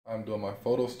I'm doing my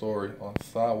photo story on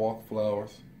Sidewalk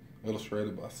flowers,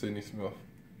 illustrated by Sydney Smith.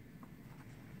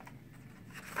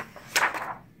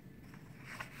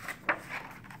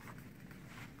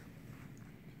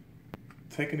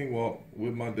 Taking a walk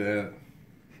with my dad,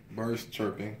 birds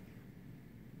chirping.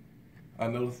 I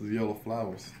noticed the yellow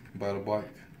flowers by the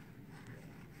bike.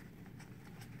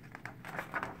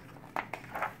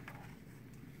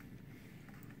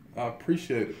 I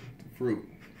appreciated the fruit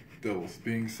that was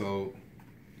being sold.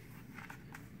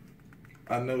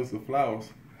 I noticed the flowers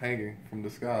hanging from the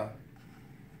sky.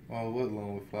 Oh, what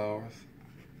lonely flowers.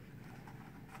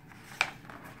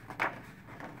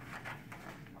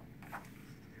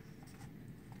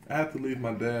 I had to leave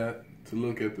my dad to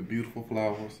look at the beautiful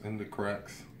flowers in the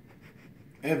cracks.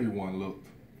 Everyone looked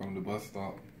from the bus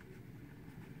stop.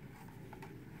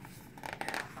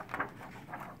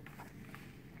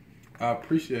 I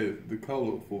appreciated the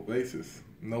colorful vases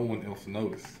no one else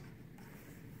noticed.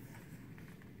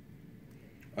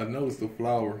 I noticed the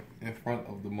flower in front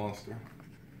of the monster.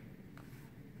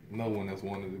 No one else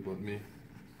wanted it but me.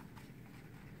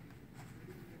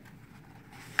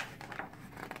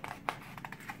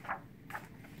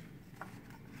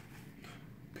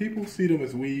 People see them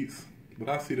as weeds, but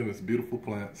I see them as beautiful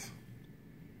plants.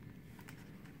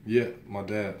 Yet, my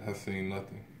dad has seen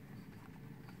nothing.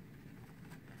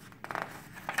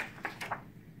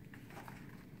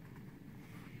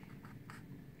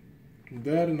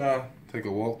 Dad and I take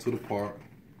a walk to the park.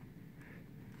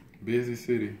 Busy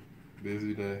city,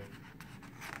 busy day.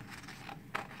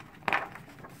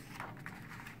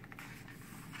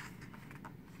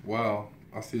 Wow,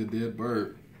 I see a dead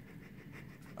bird.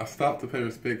 I stop to pay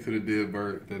respect to the dead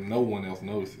bird that no one else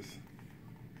notices.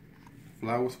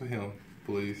 Flowers for him,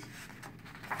 please.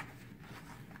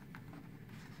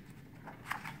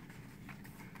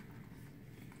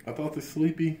 I thought the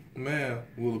sleepy man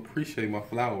will appreciate my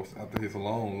flowers after his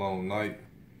long, long night.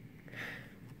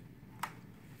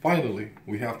 Finally,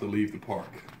 we have to leave the park.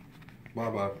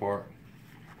 Bye-bye, park.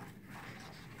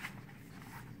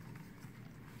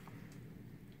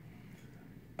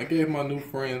 I gave my new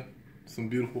friend some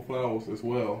beautiful flowers as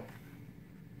well.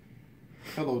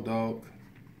 Hello, dog.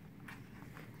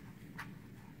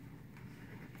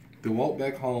 The walk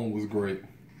back home was great.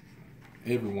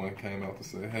 Everyone came out to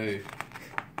say, hey.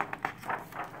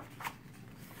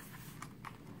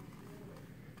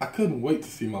 I couldn't wait to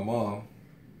see my mom.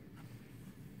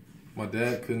 My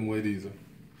dad couldn't wait either.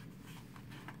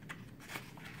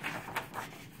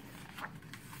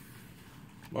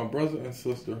 My brother and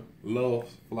sister love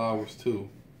flowers too.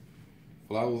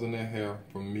 Flowers in their hair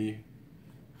from me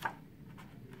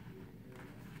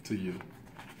to you.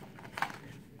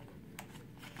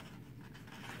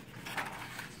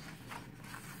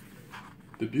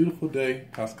 The beautiful day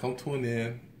has come to an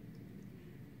end.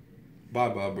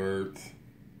 Bye-bye, birds.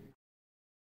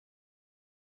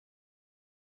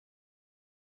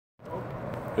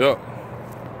 Yep.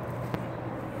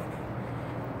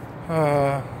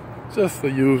 Just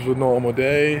a usual normal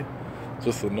day.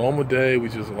 Just a normal day. We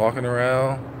just walking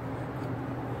around.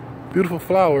 Beautiful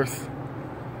flowers.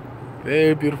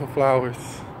 Very beautiful flowers.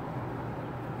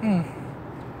 I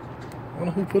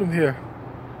wonder who put them here.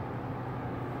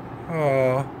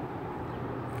 Oh,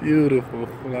 beautiful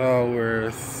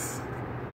flowers.